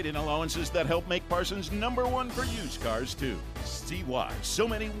above-market trade-in allowances that help make Parsons number one for used cars too. See why so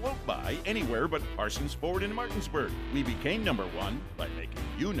many won't buy anywhere but Parsons Ford in Martinsburg. We became number one by making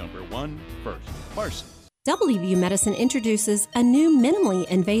you number one first. Parsons. WVU Medicine introduces a new minimally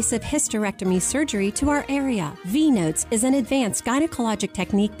invasive hysterectomy surgery to our area. V-Notes is an advanced gynecologic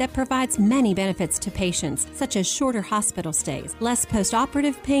technique that provides many benefits to patients, such as shorter hospital stays, less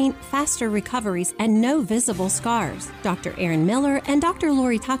post-operative pain, faster recoveries, and no visible scars. Dr. Aaron Miller and Dr.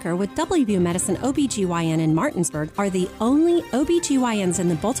 Lori Tucker with WVU Medicine OBGYN in Martinsburg are the only OBGYNs in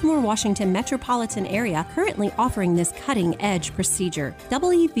the Baltimore, Washington metropolitan area currently offering this cutting-edge procedure.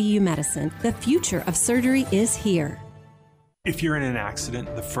 WVU Medicine, the future of surgery is here. If you're in an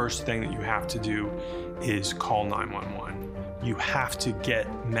accident, the first thing that you have to do is call 911. You have to get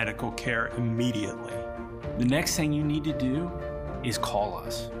medical care immediately. The next thing you need to do is call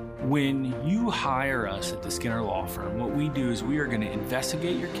us. When you hire us at the Skinner Law Firm, what we do is we are going to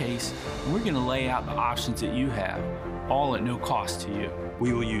investigate your case and we're going to lay out the options that you have, all at no cost to you.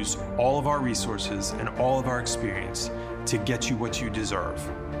 We will use all of our resources and all of our experience to get you what you deserve.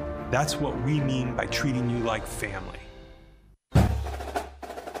 That's what we mean by treating you like family.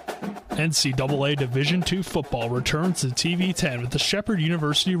 NCAA Division II football returns to TV 10 with the Shepherd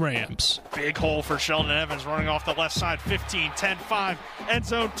University Rams. Big hole for Sheldon Evans running off the left side, 15, 10, 5, end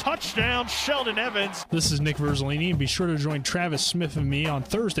zone, touchdown, Sheldon Evans. This is Nick Verzolini, and be sure to join Travis Smith and me on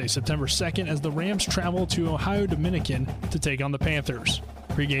Thursday, September 2nd, as the Rams travel to Ohio Dominican to take on the Panthers.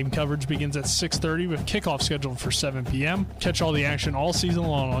 Pre-game coverage begins at 6:30 with kickoff scheduled for 7 p.m. Catch all the action all season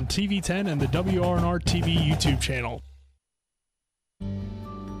long on TV 10 and the WRNR TV YouTube channel.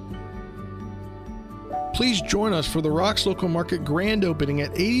 Please join us for the Rocks Local Market grand opening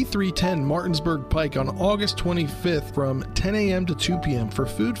at 8310 Martinsburg Pike on August 25th from 10 a.m. to 2 p.m. for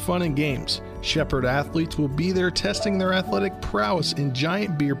food, fun, and games. Shepherd athletes will be there testing their athletic prowess in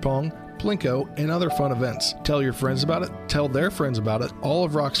giant beer pong, Plinko, and other fun events. Tell your friends about it. Tell their friends about it. All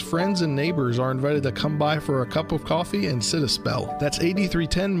of Rock's friends and neighbors are invited to come by for a cup of coffee and sit a spell. That's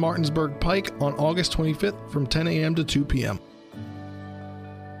 8310 Martinsburg Pike on August 25th from 10 a.m. to 2 p.m.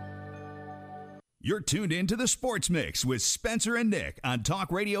 You're tuned in to the Sports Mix with Spencer and Nick on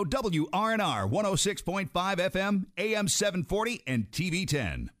Talk Radio WRNR 106.5 FM, AM 740, and TV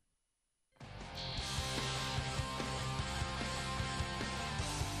 10.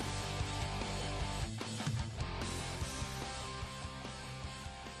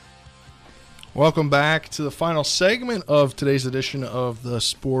 Welcome back to the final segment of today's edition of the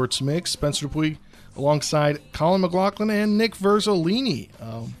Sports Mix. Spencer Dupuy alongside Colin McLaughlin and Nick Verzolini.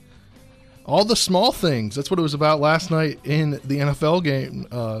 All the small things. That's what it was about last night in the NFL game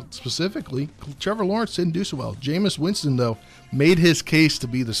specifically. Trevor Lawrence didn't do so well. Jameis Winston, though, made his case to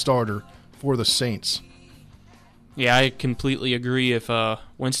be the starter for the Saints. Yeah, I completely agree. If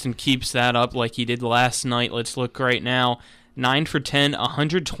Winston keeps that up like he did last night, let's look right now. 9 for 10,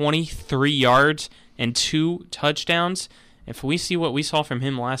 123 yards, and 2 touchdowns. If we see what we saw from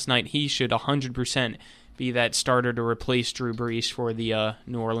him last night, he should 100% be that starter to replace Drew Brees for the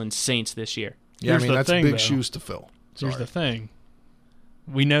New Orleans Saints this year. Yeah, I mean, that's big shoes to fill. Here's the thing.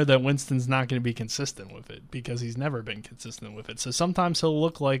 We know that Winston's not going to be consistent with it because he's never been consistent with it. So sometimes he'll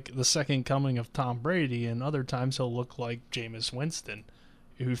look like the second coming of Tom Brady, and other times he'll look like Jameis Winston,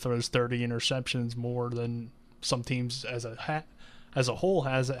 who throws 30 interceptions more than some teams as a whole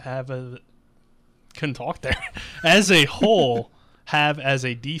couldn't talk there. As a whole have as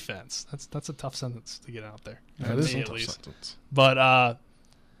a defense. That's a tough sentence to get out there. That is a tough sentence. But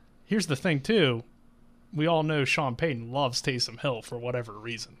here's the thing too. We all know Sean Payton loves Taysom Hill for whatever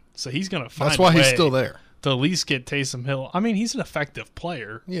reason. So he's going to find That's why a way he's still there. To at least get Taysom Hill. I mean, he's an effective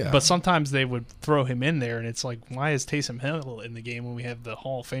player. Yeah. But sometimes they would throw him in there, and it's like, why is Taysom Hill in the game when we have the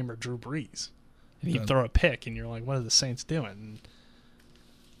Hall of Famer Drew Brees? And he'd throw a pick, and you're like, what are the Saints doing? And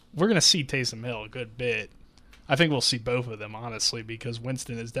we're going to see Taysom Hill a good bit. I think we'll see both of them, honestly, because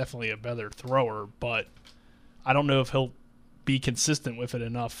Winston is definitely a better thrower, but I don't know if he'll be consistent with it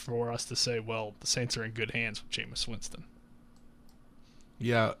enough for us to say, well, the Saints are in good hands with Jameis Winston.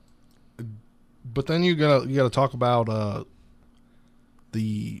 Yeah, but then you gotta talk about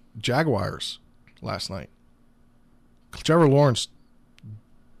the Jaguars last night. Trevor Lawrence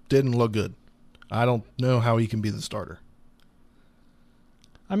didn't look good. I don't know how he can be the starter.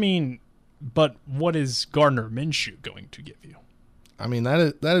 I mean, but what is Gardner Minshew going to give you? I mean,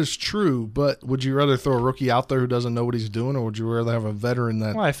 that is true, but would you rather throw a rookie out there who doesn't know what he's doing, or would you rather have a veteran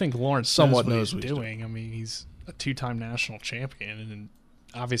that Well, I think Lawrence somewhat knows what what he's he's doing. I mean, he's a 2-time national champion and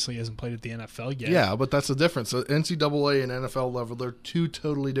obviously hasn't played at the NFL yet. Yeah, but that's the difference. The NCAA and NFL level, they're two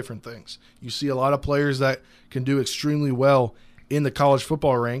totally different things. You see a lot of players that can do extremely well in the college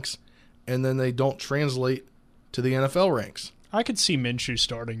football ranks, and then they don't translate to the NFL ranks. I could see Minshew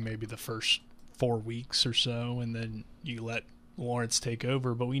starting maybe the first 4 weeks or so, and then you let Lawrence take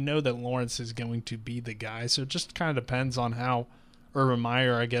over. But we know that Lawrence is going to be the guy, so it just kind of depends on how Urban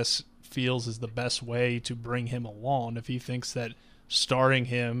Meyer, I guess, feels is the best way to bring him along. If he thinks that starting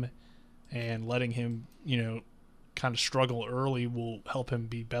him and letting him, kind of struggle early will help him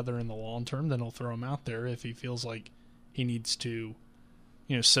be better in the long term, then he'll throw him out there. If he feels like he needs to,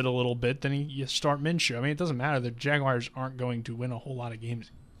 sit a little bit, then you start Minshew. I mean, it doesn't matter. The Jaguars aren't going to win a whole lot of games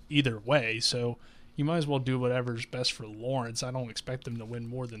either way, so you might as well do whatever's best for Lawrence. I don't expect them to win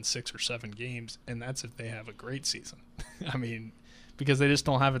more than 6 or 7 games, and that's if they have a great season. I mean, because they just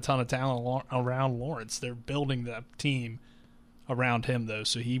don't have a ton of talent around Lawrence. They're building that team around him, though,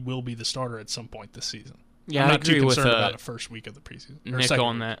 so he will be the starter at some point this season. Yeah, I'm I not agree too with concerned about the first week of the preseason. Nick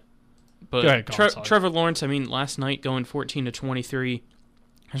on that. But Go ahead, Colin, Trevor Lawrence, I mean, last night going 14-23,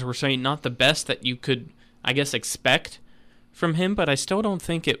 as we're saying, not the best that you could, I guess, expect from him, but I still don't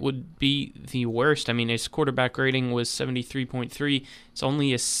think it would be the worst. I mean, his quarterback rating was 73.3. It's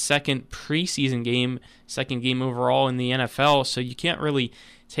only his second preseason game, second game overall in the NFL, so you can't really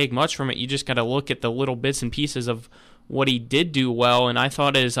take much from it. You just got to look at the little bits and pieces of what he did do well, and I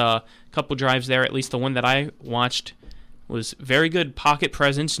thought his couple drives there, at least the one that I watched, was very good pocket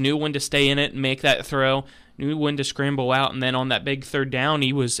presence, knew when to stay in it and make that throw, knew when to scramble out, and then on that big third down,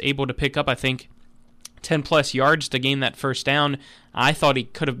 he was able to pick up, I think, 10-plus yards to gain that first down. I thought he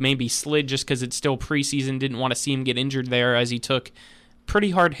could have maybe slid just because it's still preseason, didn't want to see him get injured there as he took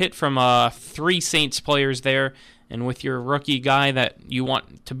pretty hard hit from 3 Saints players there, and with your rookie guy that you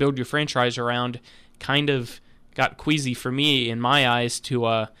want to build your franchise around, kind of got queasy for me in my eyes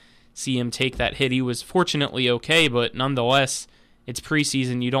to see him take that hit. He was fortunately okay, but nonetheless, it's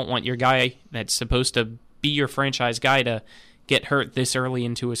preseason. You don't want your guy that's supposed to be your franchise guy to get hurt this early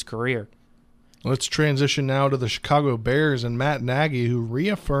into his career. Let's transition now to the Chicago Bears and Matt Nagy, who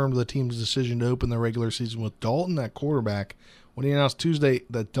reaffirmed the team's decision to open the regular season with Dalton at quarterback when he announced Tuesday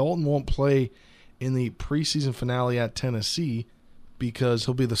that Dalton won't play in the preseason finale at Tennessee because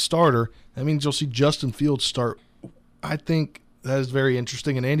he'll be the starter. That means you'll see Justin Fields start. I think that is very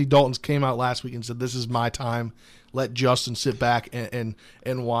interesting. And Andy Dalton's came out last week and said, this is my time. Let Justin sit back and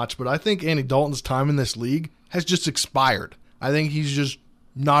watch. But I think Andy Dalton's time in this league has just expired. I think he's just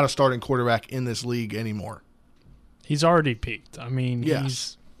not a starting quarterback in this league anymore. He's already peaked. I mean,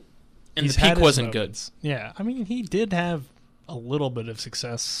 yes. And he's the peak wasn't moments. Good. Yeah, I mean, he did have a little bit of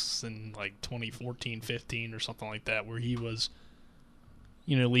success in like 2014-15 or something like that, where he was,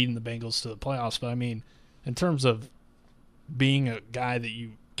 leading the Bengals to the playoffs. But I mean, in terms of being a guy that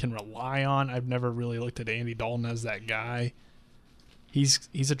you can rely on, I've never really looked at Andy Dalton as that guy. He's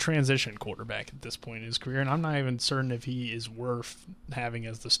a transition quarterback at this point in his career, and I'm not even certain if he is worth having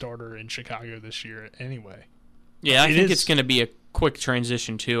as the starter in Chicago this year anyway. Yeah, I think it's going to be a quick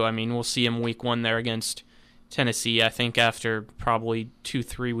transition too. I mean, we'll see him week 1 there against Tennessee. I think after probably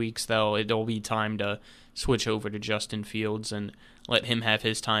 2-3 weeks, though, it'll be time to switch over to Justin Fields and let him have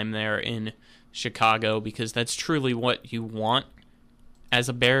his time there in Chicago, because that's truly what you want as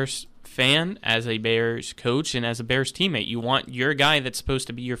a Bears fan, as a Bears coach, and as a Bears teammate. You want your guy that's supposed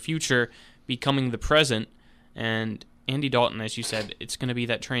to be your future becoming the present. And Andy Dalton, as you said, it's going to be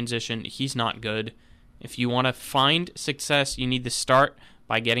that transition. He's not good. If you want to find success, you need to start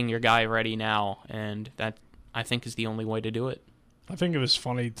by getting your guy ready now, and that, I think, is the only way to do it. I think it was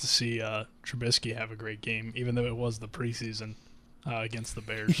funny to see Trubisky have a great game, even though it was the preseason against the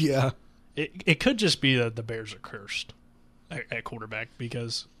Bears. Yeah. It could just be that the Bears are cursed at quarterback,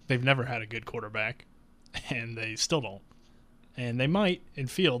 because they've never had a good quarterback, and they still don't. And they might in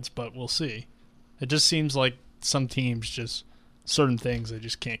Fields, but we'll see. It just seems like some teams just, certain things they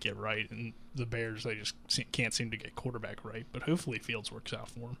just can't get right, and the Bears, they just can't seem to get quarterback right. But hopefully Fields works out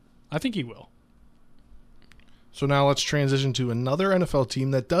for him. I think he will. So now let's transition to another NFL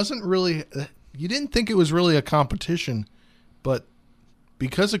team that doesn't really, you didn't think it was really a competition, but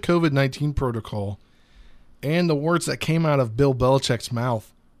because of COVID-19 protocol and the words that came out of Bill Belichick's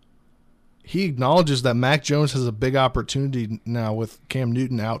mouth, he acknowledges that Mac Jones has a big opportunity now with Cam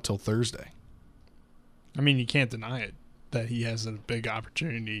Newton out till Thursday. I mean, you can't deny it. that he has a big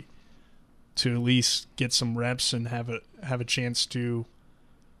opportunity to at least get some reps and have a chance to,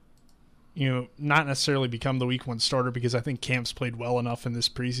 not necessarily become the week 1 starter, because I think Cam's played well enough in this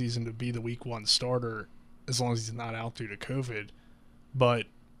preseason to be the week 1 starter as long as he's not out due to COVID. But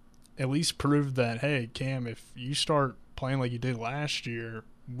at least prove that, hey, Cam, if you start playing like you did last year,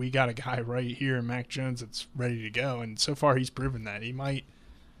 we got a guy right here in Mac Jones that's ready to go. And so far he's proven that. He might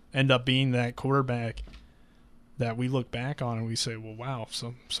end up being that quarterback that we look back on and we say, well, wow,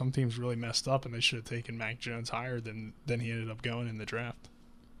 some teams really messed up and they should have taken Mac Jones higher than he ended up going in the draft.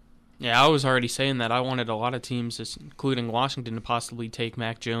 Yeah, I was already saying that. I wanted a lot of teams, including Washington, to possibly take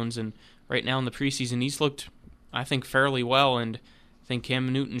Mac Jones. And right now in the preseason, he's looked, I think, fairly well. And I think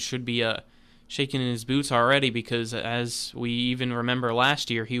Cam Newton should be shaking in his boots already, because as we even remember last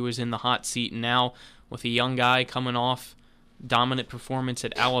year, he was in the hot seat. And now with a young guy coming off dominant performance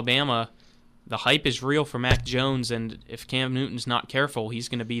at Alabama, the hype is real for Mac Jones, and if Cam Newton's not careful, he's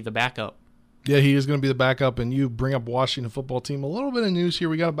going to be the backup. Yeah, he is going to be the backup, and you bring up Washington football team. A little bit of news here.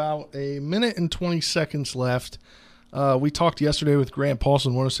 We got about a minute and 20 seconds left. We talked yesterday with Grant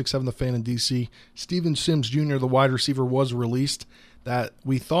Paulson, 106.7 The Fan in D.C. Steven Sims Jr., the wide receiver, was released. That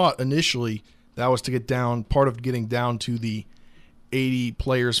we thought initially that was to get down, part of getting down to the 80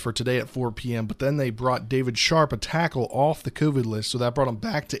 players for today at 4 p.m., but then they brought David Sharp, a tackle, off the COVID list, so that brought him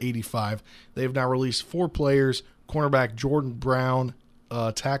back to 85. They have now released 4 players: cornerback Jordan Brown,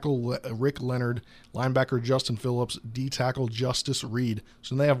 tackle Rick Leonard, linebacker Justin Phillips, D-tackle Justice Reed.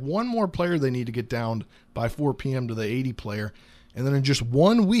 So they have one more player they need to get down by 4 p.m. to the 80 player, and then in just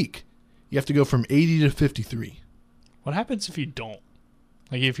 1 week, you have to go from 80 to 53. What happens if you don't?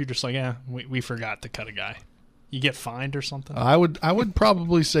 Like if you're just like, we forgot to cut a guy. You get fined or something? I would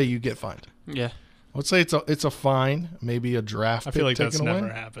probably say you get fined. Yeah. I would say it's a fine, maybe a draft pick. I feel like taken that's away.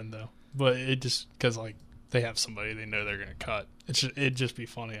 never happened though. But it just because like they have somebody they know they're gonna cut. It'd just be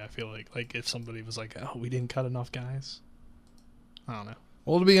funny. I feel like if somebody was like, oh, we didn't cut enough guys. I don't know.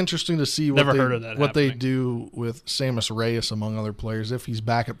 Well, it'll be interesting to see what they do with Samus Reyes among other players if he's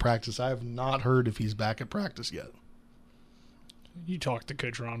back at practice. I have not heard if he's back at practice yet. You talked to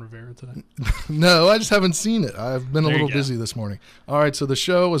Coach Ron Rivera today? No, I just haven't seen it. I've been a little busy this morning. All right, so the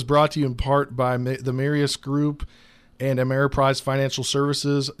show was brought to you in part by the Marius Group and Ameriprise Financial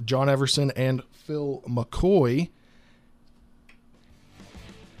Services, John Everson and Phil McCoy.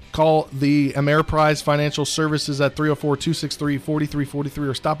 Call the Ameriprise Financial Services at 304-263-4343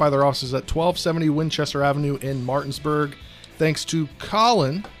 or stop by their offices at 1270 Winchester Avenue in Martinsburg. Thanks to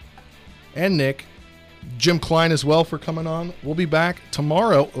Colin and Nick. Jim Klein as well for coming on. We'll be back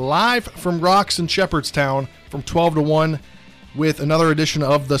tomorrow live from Rocks in Shepherdstown from 12 to 1 with another edition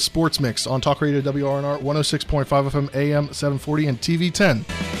of the Sports Mix on Talk Radio WRNR 106.5 FM AM 740 and TV 10.